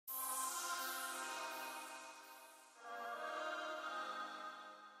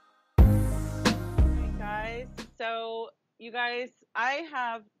You guys, I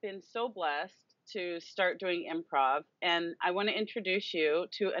have been so blessed to start doing improv, and I want to introduce you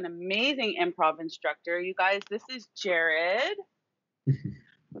to an amazing improv instructor. You guys, this is Jared,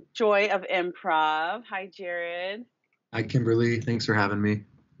 Joy of Improv. Hi, Jared. Hi, Kimberly. Thanks for having me.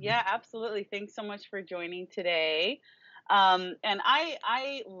 Yeah, absolutely. Thanks so much for joining today. And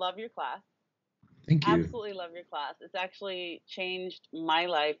I love your class. Thank you. Absolutely love your class. It's actually changed my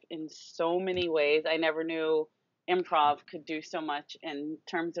life in so many ways. I never knew improv could do so much in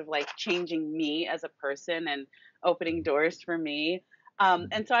terms of like changing me as a person and opening doors for me.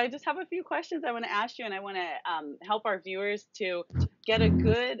 And so I just have a few questions I want to ask you, and I want to help our viewers to get a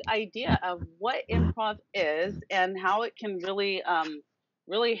good idea of what improv is and how it can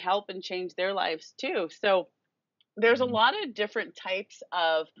really help and change their lives too. So there's a lot of different types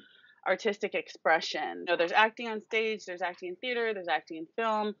of artistic expression. There's acting on stage, there's acting in theater, there's acting in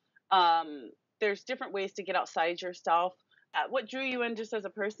film. There's different ways to get outside yourself. What drew you in just as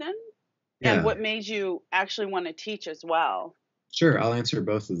a person, and Yeah, what made you actually want to teach as well? sure. I'll answer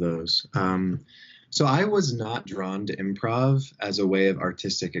both of those. So I was not drawn to improv as a way of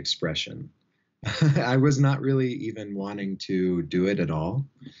artistic expression. I was not really even wanting to do it at all.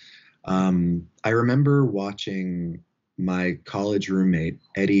 I remember watching my college roommate,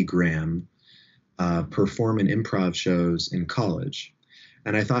 Eddie Graham, perform in improv shows in college.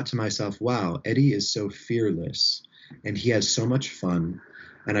 And I thought to myself, wow, Eddie is so fearless and he has so much fun.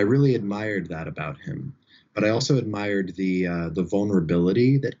 And I really admired that about him. But I also admired the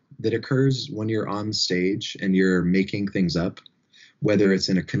vulnerability that occurs when you're on stage and you're making things up, whether it's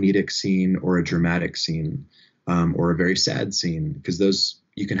in a comedic scene or a dramatic scene, or a very sad scene, because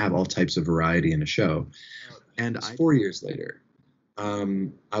you can have all types of variety in a show. And 4 years later,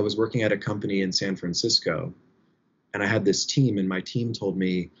 I was working at a company in San Francisco, and I had this team, and my team told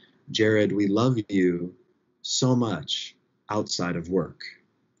me, Jared, we love you so much outside of work.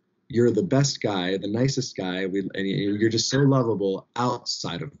 You're the best guy, the nicest guy, and you're just so lovable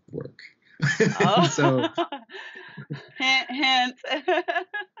outside of work. Oh, So, hint, hint.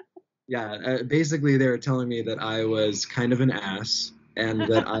 yeah, basically they were telling me that I was kind of an ass and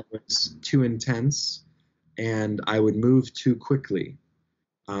that I was too intense and I would move too quickly.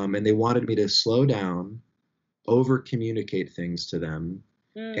 And they wanted me to slow down, over communicate things to them,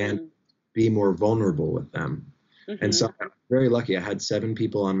 and be more vulnerable with them. And so I'm very lucky. I had 7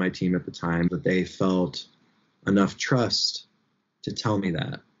 people on my team at the time that they felt enough trust to tell me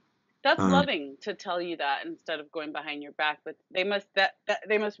that. That's loving to tell you that instead of going behind your back. But they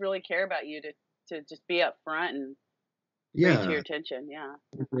must really care about you to just be up front and bring it to your attention. Yeah.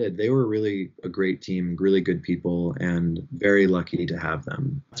 They did. They were really a great team, really good people, and very lucky to have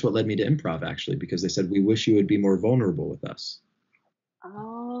them. That's what led me to improv, actually, because they said, we wish you would be more vulnerable with us.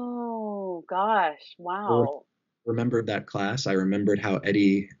 Oh, gosh. I Wow. remembered that class. I remembered how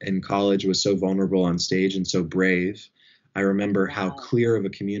Eddie in college was so vulnerable on stage and so brave. I remember how clear of a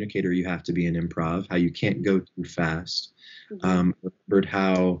communicator you have to be in improv, how you can't go too fast. Remembered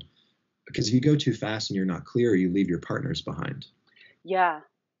how, because if you go too fast and you're not clear, you leave your partners behind. Yeah.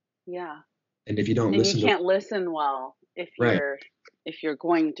 Yeah. And if you don't And listen, you can't listen well if Right. you're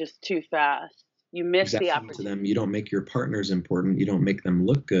going just too fast. You miss exactly the to opportunity. them, you don't make your partners important, you don't make them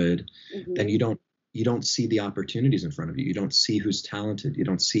look good, then you don't see the opportunities in front of you. You don't see who's talented. You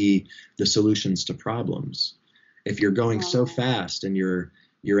don't see the solutions to problems. If you're going so fast and you're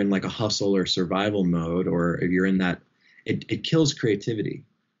in like a hustle or survival mode, or if you're in that, it kills creativity,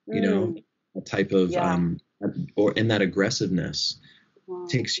 a type of, or in that aggressiveness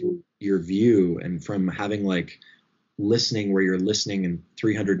takes your view, and from having like listening where you're listening in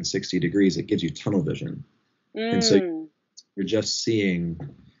 360 degrees, it gives you tunnel vision. And so you're just seeing,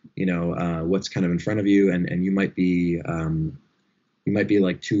 what's kind of in front of you, and you might be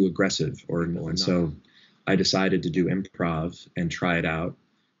like too aggressive or no. And so I decided to do improv and try it out.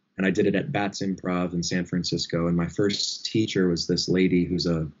 And I did it at Bats Improv in San Francisco. And my first teacher was this lady who's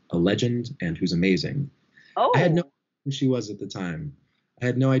a legend and who's amazing. Oh. I had no idea who she was at the time. I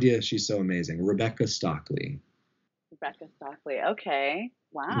had no idea she's so amazing. Rebecca Stockley. Okay.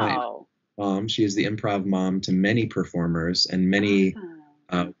 Wow. My mom, she is the improv mom to many performers and many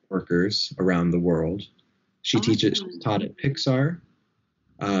workers around the world. She's taught at Pixar.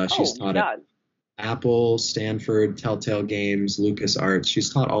 She's taught at Apple, Stanford, Telltale Games, LucasArts.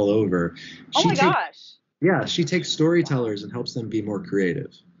 She's taught all over. Oh my gosh. Yeah, she takes storytellers and helps them be more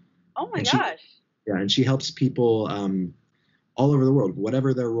creative. Oh my gosh. And she helps people all over the world,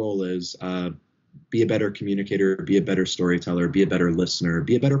 whatever their role is, be a better communicator, be a better storyteller, be a better listener,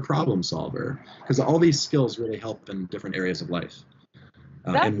 be a better problem solver. Because all these skills really help in different areas of life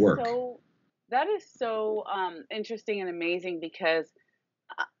and work. That is so interesting and amazing because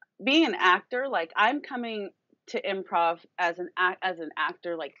uh, being an actor, like I'm coming to improv as an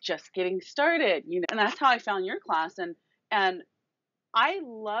actor, like just getting started, and that's how I found your class, and I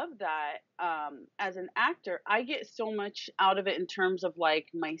love that. As an actor, I get so much out of it in terms of like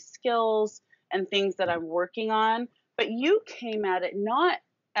my skills and things that I'm working on. But you came at it not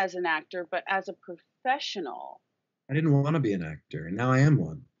as an actor, but as a professional. I didn't want to be an actor, and now I am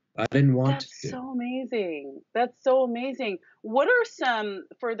one. I didn't want That's to. so amazing. That's so amazing. What are some,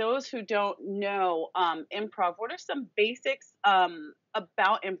 for those who don't know improv, what are some basics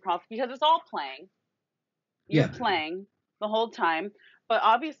about improv? Because it's all playing. You're Yeah. playing the whole time, but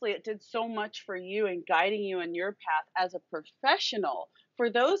obviously it did so much for you in guiding you in your path as a professional. For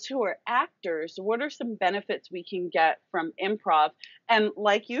those who are actors, what are some benefits we can get from improv? And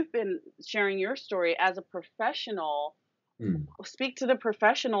like you've been sharing your story as a professional, Hmm. speak to the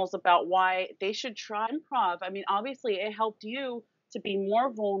professionals about why they should try improv. I mean, obviously, it helped you to be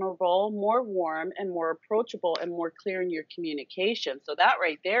more vulnerable, more warm, and more approachable and more clear in your communication. So, that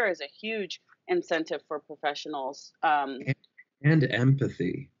right there is a huge incentive for professionals. And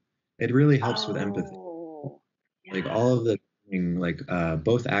empathy. It really helps with empathy. Oh, Like yeah. all of the training, like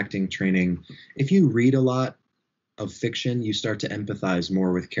both acting training. If you read a lot of fiction, you start to empathize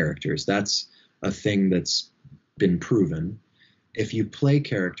more with characters. That's a thing that's been proven. If you play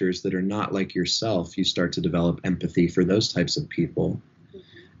characters that are not like yourself, you start to develop empathy for those types of people. Mhm.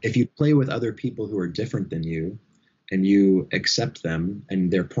 If you play with other people who are different than you and you accept them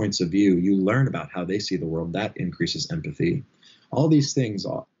and their points of view, you learn about how they see the world. That increases empathy. All these things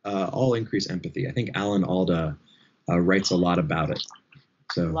all increase empathy. I think Alan Alda writes a lot about it.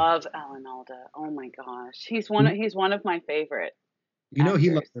 So, Love Alan Alda. Oh my gosh, you he's one of my favorite know, he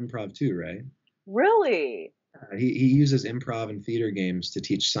loves actors. improv too, right? Really? He uses improv and theater games to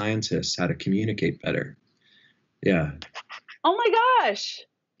teach scientists how to communicate better. Yeah. Oh my gosh,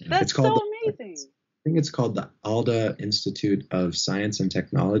 It's that's called so I amazing. think it's called the Alda Institute of Science and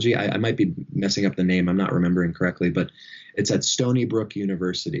Technology. I might be messing up the name. I'm not remembering correctly, but it's at Stony Brook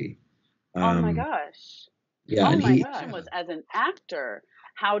University. Oh my Um, gosh. yeah, Oh and my he gosh. Was as an actor,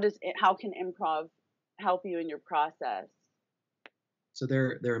 how can improv help you in your process? so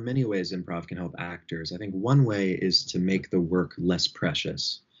there are many ways improv can help actors. I think one way is to make the work less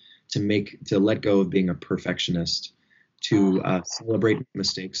precious, to let go of being a perfectionist, Oh, to celebrate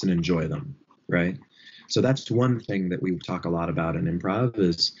mistakes and enjoy them, right? So that's one thing that we talk a lot about in improv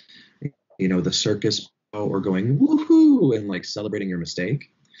is, the circus or going woohoo and like celebrating your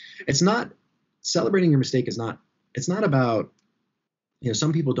mistake. It's not celebrating your mistake is not it's not about,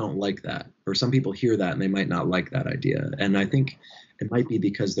 some people don't like that, or some people hear that and they might not like that idea. And I think it might be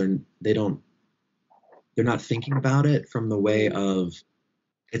because they're not thinking about it from the way mm, of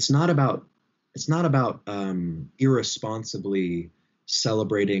it's not about irresponsibly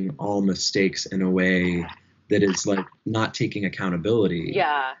celebrating all mistakes in a way that is like not taking accountability.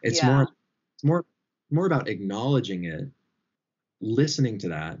 yeah, It's more yeah. it's more more about acknowledging it, listening to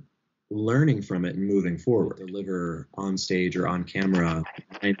that, learning from it, and moving forward. Deliver on stage or on camera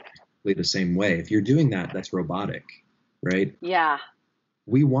the same way. If you're doing that, that's robotic, right? Yeah.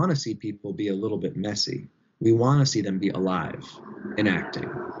 We want to see people be a little bit messy. We want to see them be alive in acting.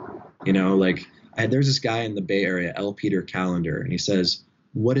 Like there's this guy in the Bay Area, L. Peter Callender, and he says,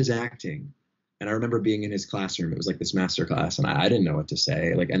 "What is acting?" And I remember being in his classroom. It was like this master class, and I didn't know what to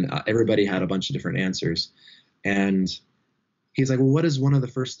say. Like, and everybody had a bunch of different answers. And he's like, "Well, what is one of the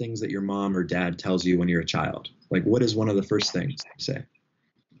first things that your mom or dad tells you when you're a child? Like, what is one of the first things you say?"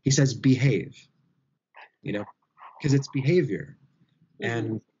 He says, "Behave," because it's behavior. Hmm.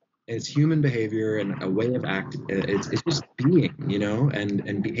 And it's human behavior and a way of acting. It's just being,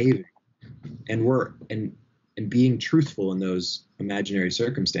 and behaving, and and being truthful in those imaginary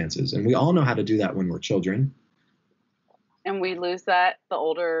circumstances. And we all know how to do that when we're children. And we lose that the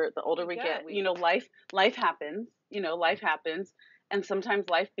older we get. Life happens. Life happens, and sometimes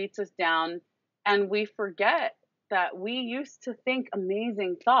life beats us down, and we forget that we used to think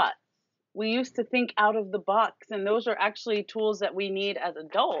amazing thoughts. We used to think out of the box, and those are actually tools that we need as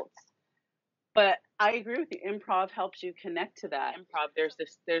adults. But I agree with you. Improv helps you connect to that. Improv, there's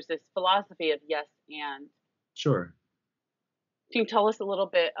this philosophy of yes and. Sure. Can you tell us a little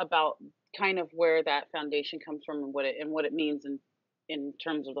bit about kind of where that foundation comes from and what it means in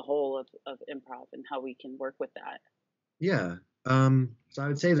terms of the whole of improv and how we can work with that? Yeah. So I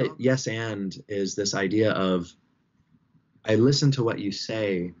would say that yes and is this idea of I listen to what you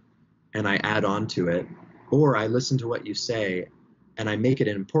say and I add on to it, or I listen to what you say and I make it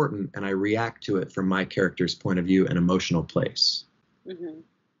important and I react to it from my character's point of view and emotional place. Hmm.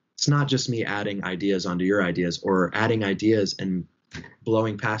 It's not just me adding ideas onto your ideas, or adding ideas and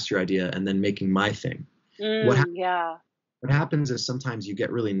blowing past your idea and then making my thing. Yeah. What happens is sometimes you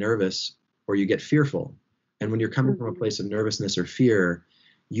get really nervous or you get fearful. And when you're coming from a place of nervousness or fear,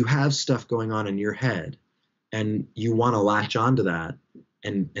 you have stuff going on in your head, and you want to latch onto that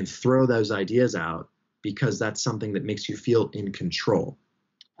and throw those ideas out, because that's something that makes you feel in control.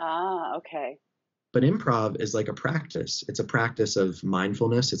 Ah, okay. But improv is like a practice. It's a practice of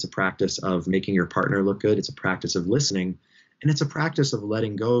mindfulness. It's a practice of making your partner look good. It's a practice of listening. And it's a practice of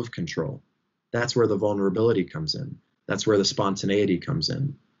letting go of control. That's where the vulnerability comes in. That's where the spontaneity comes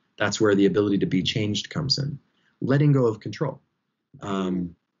in. That's where the ability to be changed comes in. Letting go of control.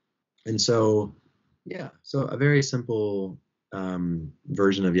 And so, yeah, so a very simple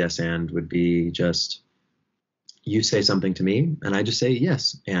version of yes and would be just, you say something to me and I just say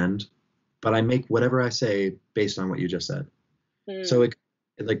yes, but I make whatever I say based on what you just said. So like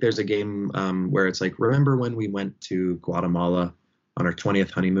there's a game where it's like, remember when we went to Guatemala on our 20th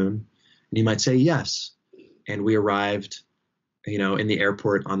honeymoon? And you might say yes. And we arrived, in the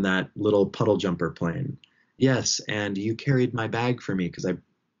airport on that little puddle jumper plane. Yes. And you carried my bag for me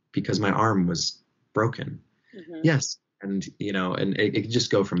because my arm was broken. Yes. And, and it could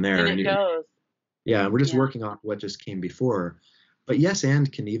just go from there. And it goes. Yeah. We're just working off what just came before. But yes, and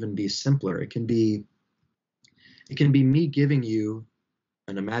can even be simpler. It can be me giving you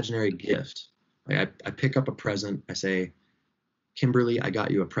an imaginary gift. Like I pick up a present. I say, Kimberly, I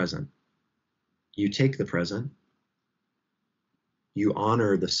got you a present. You take the present. You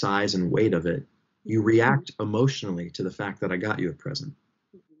honor the size and weight of it. You react emotionally to the fact that I got you a present.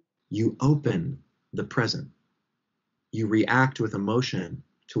 You open the present. You react with emotion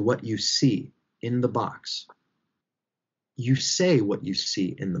to what you see in the box. You say what you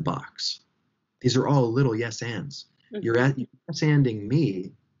see in the box. These are all little yes ands. You're yes anding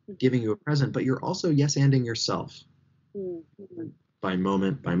me, giving you a present, but you're also yes anding yourself by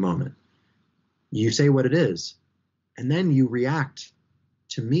moment by moment. You say what it is, and then you react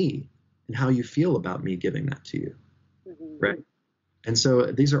to me and how you feel about me giving that to you, right? And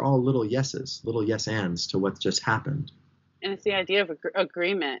so these are all little yeses, little yes ands to what just happened. And it's the idea of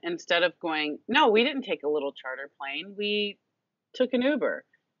agreement. Instead of going, no, we didn't take a little charter plane. We took an Uber.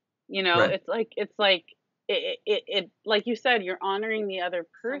 Right. It's like like you said, you're honoring the other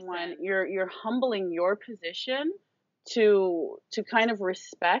person. You're humbling your position to kind of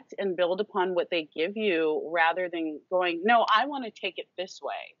respect and build upon what they give you, rather than going, no, I want to take it this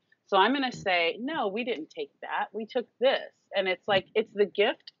way. So I'm going to say, no, we didn't take that. We took this. And it's like, it's the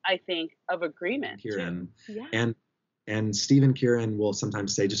gift, I think, of agreement. Kieran. Yeah. And Stephen Kieran will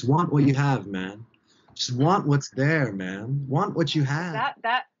sometimes say, just want what you have, man. Just want what's there, man. Want what you have.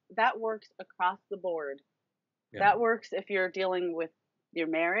 That works across the board. Yeah. That works if you're dealing with your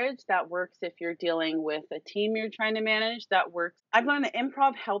marriage. That works if you're dealing with a team you're trying to manage. That works. I've learned that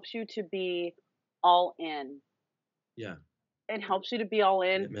improv helps you to be all in. Yeah. It helps you to be all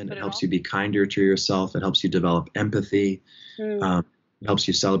in. It helps you be kinder to yourself. It helps you develop empathy. It helps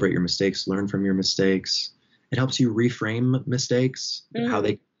you celebrate your mistakes, learn from your mistakes. It helps you reframe mistakes, how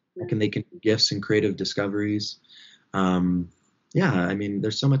they can be gifts and creative discoveries.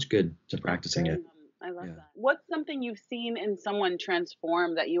 There's so much good to practicing it. I love that. What's something you've seen in someone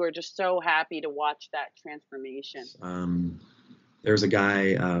transform that you were just so happy to watch that transformation? There's a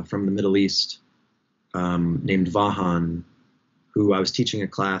guy from the Middle East named Vahan, who I was teaching a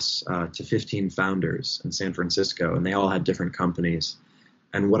class to 15 founders in San Francisco, and they all had different companies.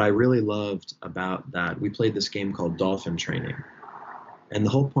 And what I really loved about that, we played this game called Dolphin Training. And the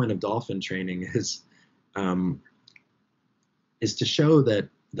whole point of dolphin training is to show that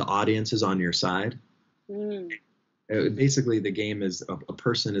the audience is on your side. Basically, the game is a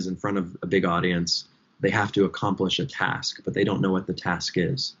person is in front of a big audience. They have to accomplish a task, but they don't know what the task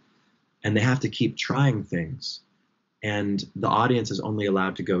is. And they have to keep trying things. And the audience is only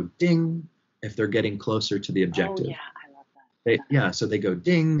allowed to go ding if they're getting closer to the objective. Oh, yeah, I love that. So they go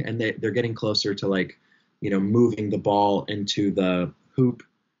ding, and they're getting closer to moving the ball into the hoop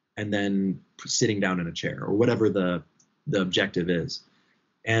and then sitting down in a chair or whatever the objective is.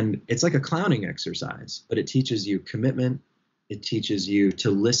 And it's like a clowning exercise, but it teaches you commitment. It teaches you to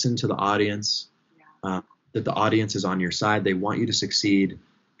listen to the audience, that the audience is on your side. They want you to succeed.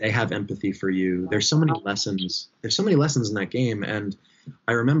 They have empathy for you. There's so many lessons. There's so many lessons in that game. And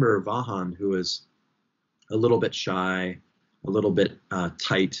I remember Vahan, who was a little bit shy, a little bit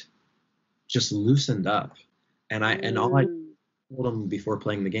tight, just loosened up. And all I told him before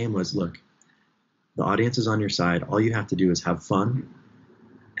playing the game was, look, the audience is on your side. All you have to do is have fun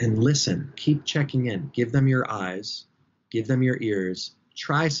and listen. Keep checking in. Give them your eyes. Give them your ears.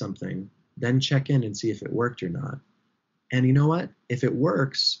 try something, then check in and see if it worked or not. And you know what? If it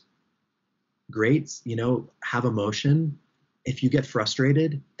works, great, have emotion. If you get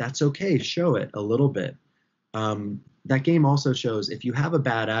frustrated, that's okay. Show it a little bit. That game also shows if you have a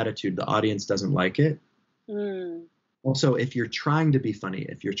bad attitude, the audience doesn't like it. Also, if you're trying to be funny,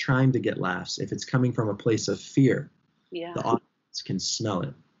 if you're trying to get laughs, if it's coming from a place of fear, the audience can smell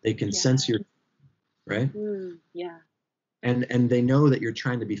it. They can sense your, right? And they know that you're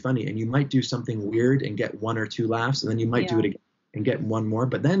trying to be funny, and you might do something weird and get 1 or 2 laughs, and then you might do it again and get 1 more.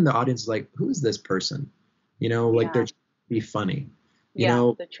 But then the audience is like, who is this person? Like they're trying to be funny.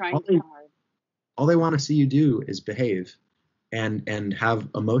 They're trying too hard. All they want to see you do is behave and have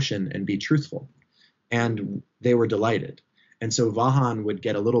emotion and be truthful. And they were delighted. And so Vahan would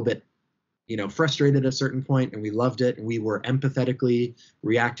get a little bit, frustrated at a certain point, and we loved it. And we were empathetically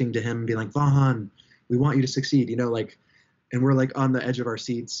reacting to him and being like, Vahan, we want you to succeed, and we're like on the edge of our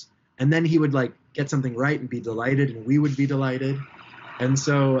seats. And then he would like get something right and be delighted, and we would be delighted. And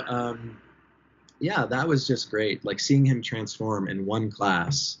so, that was just great. Like seeing him transform in one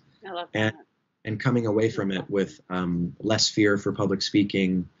class. I love that. And coming away from it with less fear for public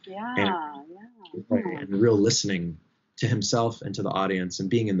speaking. And real listening to himself and to the audience and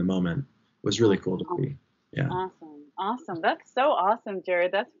being in the moment was really cool to see. Yeah. Awesome. That's so awesome,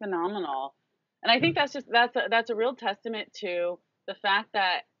 Jared. That's phenomenal. And I think that's a real testament to the fact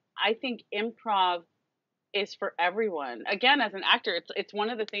that I think improv is for everyone. Again, as an actor, it's one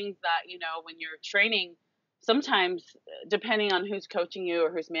of the things that, when you're training, sometimes depending on who's coaching you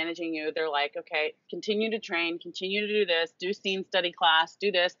or who's managing you, they're like, okay, continue to train, continue to do this, do scene study class,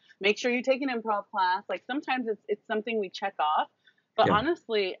 do this, make sure you take an improv class. Like sometimes it's something we check off. But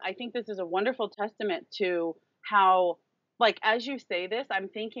honestly, I think this is a wonderful testament to how, like, as you say this, I'm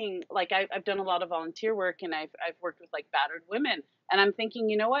thinking, like, I've done a lot of volunteer work, and I've worked with like battered women, and I'm thinking,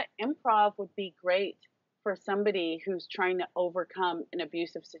 you know what, improv would be great for somebody who's trying to overcome an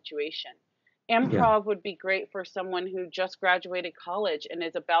abusive situation. Improv would be great for someone who just graduated college and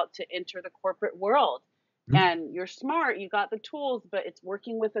is about to enter the corporate world. And you're smart, you got the tools, but it's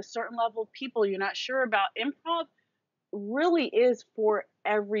working with a certain level of people you're not sure about. Improv really is for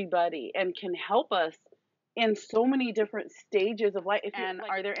everybody and can help us in so many different stages of life. And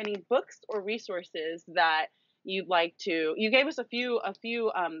are there any books or resources that you'd like to? You gave us a few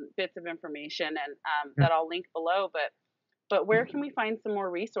bits of information, and that I'll link below, but where can we find some more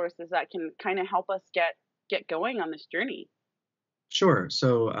resources that can kind of help us get going on this journey? Sure.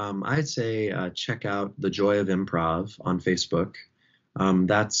 So I'd say check out the Joy of Improv on Facebook.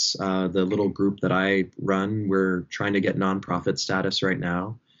 That's the little group that I run. We're trying to get nonprofit status right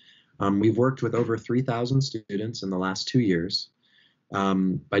now. We've worked with over 3,000 students in the last 2 years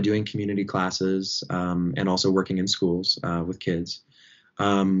by doing community classes and also working in schools with kids.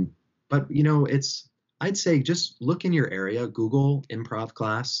 But, I'd say just look in your area, Google improv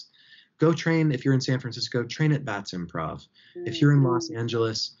class, go train. If you're in San Francisco, train at Bats Improv. If you're in Los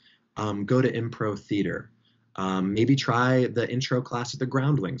Angeles, go to Impro Theater. Maybe try the intro class at the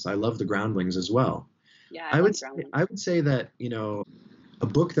Groundlings. I love the Groundlings as well. Yeah, I would say that, a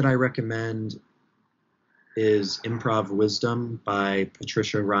book that I recommend is Improv Wisdom by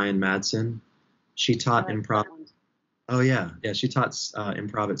Patricia Ryan Madson. She taught improv. Oh, yeah. Yeah, she taught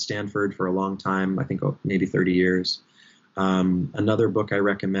improv at Stanford for a long time, I think maybe 30 years. Another book I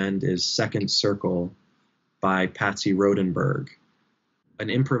recommend is Second Circle by Patsy Rodenburg, an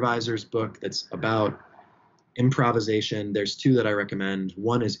improviser's book that's about improvisation. There's 2 that I recommend.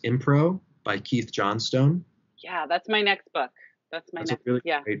 One is Impro by Keith Johnstone. Yeah, that's my next book. That's a really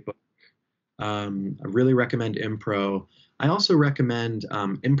great book. I really recommend Impro. I also recommend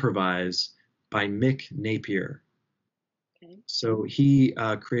Improvise by Mick Napier. Okay. So he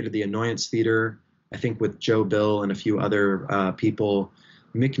created the Annoyance Theater, I think with Joe Bill and a few other people.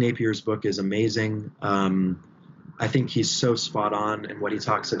 Mick Napier's book is amazing. I think he's so spot on in what he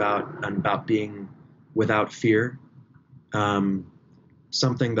talks about being without fear.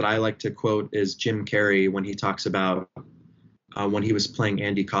 Something that I like to quote is Jim Carrey when he talks about when he was playing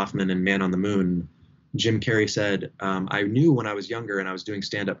Andy Kaufman in Man on the Moon. Jim Carrey said, I knew when I was younger and I was doing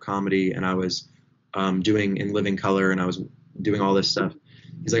stand-up comedy and I was doing In Living Color and I was doing all this stuff.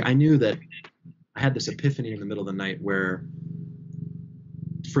 He's like, I knew that I had this epiphany in the middle of the night where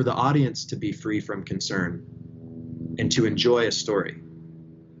for the audience to be free from concern and to enjoy a story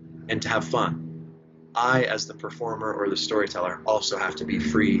and to have fun, I, as the performer or the storyteller, also have to be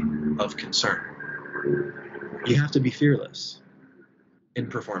free of concern. You have to be fearless in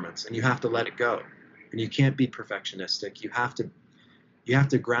performance, and you have to let it go. And you can't be perfectionistic. You have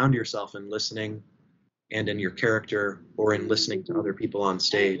to ground yourself in listening and in your character or in listening to other people on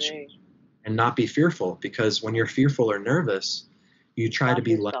stage, agree. and not be fearful, because when you're fearful or nervous, you try to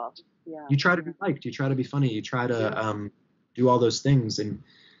be liked. Yeah. You try to be liked. You try to be funny. You try to do all those things, and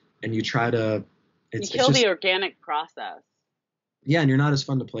you try to. You kill the organic process. Yeah, and you're not as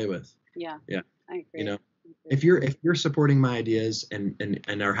fun to play with. Yeah. Yeah. I agree. You know, if you're supporting my ideas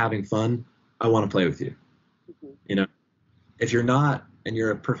and are having fun, I want to play with you. Mm-hmm. You know, if you're not and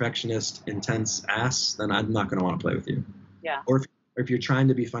you're a perfectionist, intense ass, then I'm not going to want to play with you. Yeah. Or if you're trying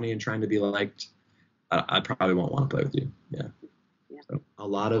to be funny and trying to be liked, I probably won't want to play with you. Yeah. So a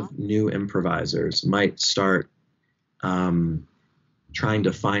lot of new improvisers might start trying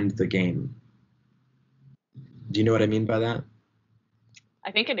to find the game. Do you know what I mean by that?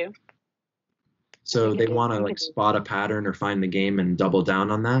 I think I do. So they want to like spot a pattern or find the game and double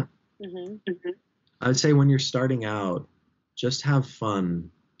down on that. Mm-hmm. I would say when you're starting out, just have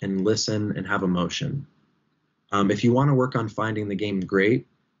fun and listen and have emotion. If you want to work on finding the game, great.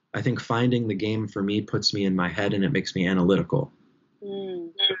 I think finding the game for me puts me in my head and it makes me analytical.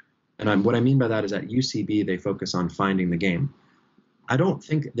 Mm. And what I mean by that is at UCB, they focus on finding the game. I don't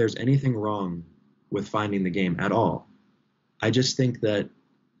think there's anything wrong with finding the game at all. I just think that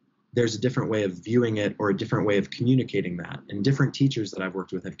there's a different way of viewing it or a different way of communicating that. And different teachers that I've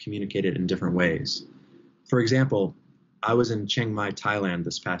worked with have communicated in different ways. For example, I was in Chiang Mai, Thailand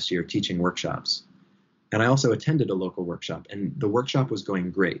this past year teaching workshops. And I also attended a local workshop, and the workshop was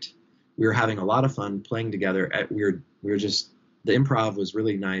going great. We were having a lot of fun playing together. We were just, the improv was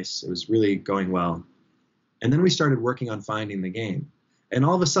really nice. It was really going well. And then we started working on finding the game. And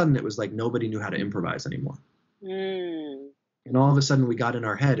all of a sudden it was like nobody knew how to improvise anymore. Mm. And all of a sudden we got in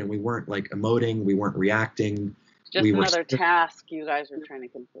our head and we weren't like emoting, we weren't reacting. Just another task you guys were trying to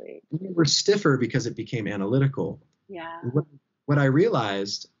complete. We were stiffer because it became analytical. Yeah. What I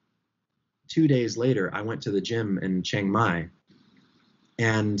realized 2 days later, I went to the gym in Chiang Mai,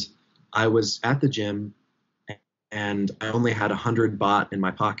 and I was at the gym and I only had 100 baht in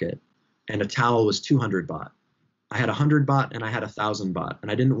my pocket, and a towel was 200 baht. I had 100 baht and I had 1,000 baht, and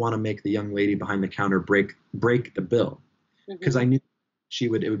I didn't want to make the young lady behind the counter break the bill, because I knew it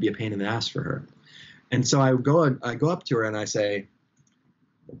would be a pain in the ass for her. And so I go up to her and I say,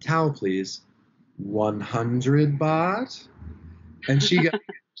 "Towel, please." 100 baht. And she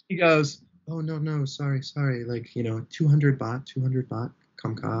goes, "Oh, no, sorry. Like, 200 baht,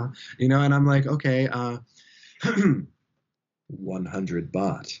 kamka." And I'm like, "Okay, 100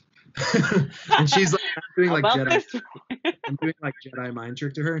 baht." And she's like, I'm doing like Jedi mind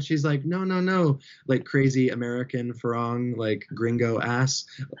trick to her. And she's like, no, like crazy American farang, like gringo ass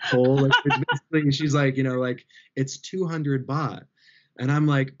hole. Like, basically, she's like, like it's 200 baht. And I'm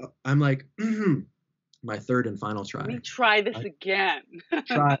like, my third and final try. Let me try this again.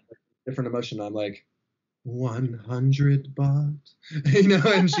 Try different emotion. I'm like, 100 baht,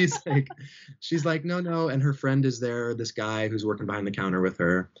 and she's like, no. And her friend is there, this guy who's working behind the counter with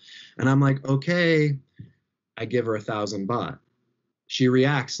her. And I'm like, okay. I give her 1,000 baht. She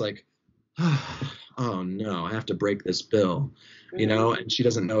reacts like, oh no, I have to break this bill, and she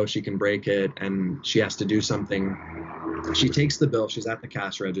doesn't know if she can break it, and she has to do something. She takes the bill. She's at the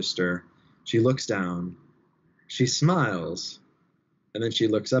cash register. She looks down, she smiles, and then she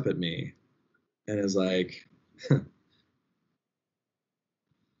looks up at me and is like,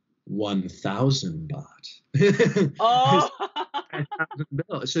 1,000 baht. Oh.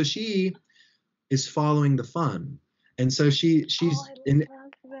 So she is following the fun. And so she's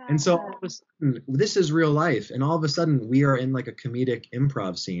and so all of a sudden, this is real life. And all of a sudden we are in like a comedic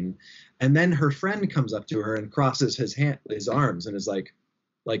improv scene. And then her friend comes up to her and crosses his arms and is like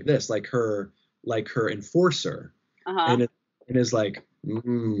this, like her enforcer. And is like,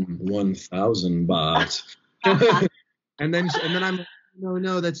 1,000 baht. and then I'm like,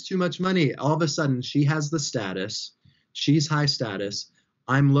 no, that's too much money. All of a sudden she has the status. She's high status.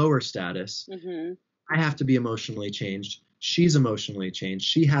 I'm lower status. Mm-hmm. I have to be emotionally changed. She's emotionally changed.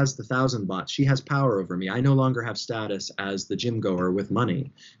 She has the 1,000 baht. She has power over me. I no longer have status as the gym goer with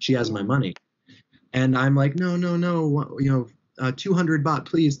money. She has my money. And I'm like, no, 200 baht,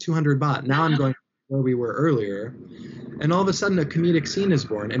 please, 200 baht. Now I'm going where we were earlier. And all of a sudden a comedic scene is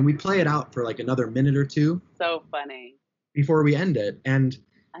born, and we play it out for like another minute or two. So funny. Before we end it. And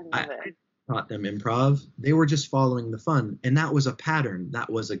I taught them improv. They were just following the fun. And that was a pattern.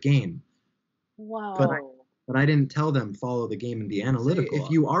 That was a game. Wow. But I didn't tell them follow the game and be analytical. If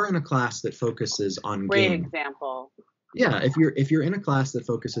you are in a class that focuses on game. Great example. Yeah, if you're in a class that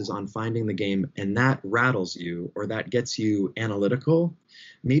focuses on finding the game and that rattles you or that gets you analytical,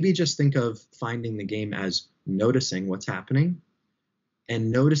 maybe just think of finding the game as noticing what's happening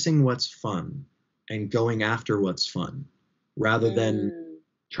and noticing what's fun and going after what's fun rather than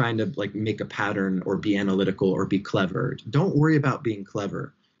trying to like make a pattern or be analytical or be clever. Don't worry about being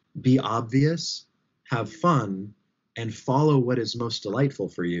clever. Be obvious, have fun, and follow what is most delightful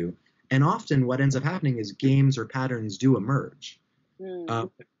for you. And often what ends up happening is games or patterns do emerge.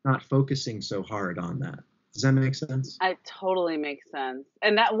 Not focusing so hard on that. Does that make sense? It totally makes sense.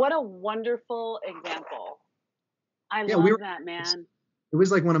 And what a wonderful example. I love that, man. It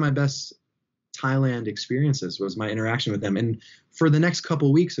was like one of my best Thailand experiences was my interaction with them. And for the next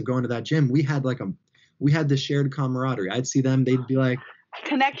couple weeks of going to that gym, we had this shared camaraderie. I'd see them, they'd be like,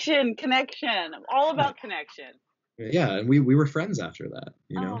 connection. I'm all about connection. Yeah, and we were friends after that,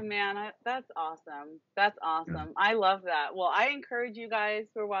 you know. Oh man, that's awesome. That's awesome. Yeah. I love that. Well, I encourage you guys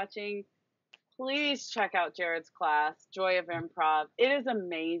who are watching, please check out Jared's class, Joy of Improv. It is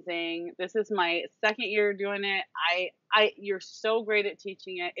amazing. This is my second year doing it. You're so great at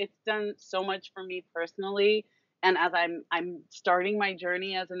teaching it. It's done so much for me personally, and as I'm starting my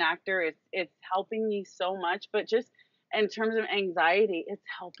journey as an actor, it's helping me so much. But just in terms of anxiety, it's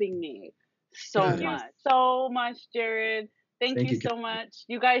helping me so much, Jared. Thank you so much.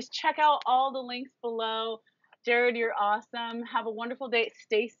 You guys check out all the links below. Jared, you're awesome. Have a wonderful day.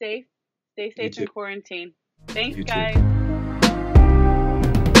 Stay safe. Stay safe in quarantine. Thanks, guys.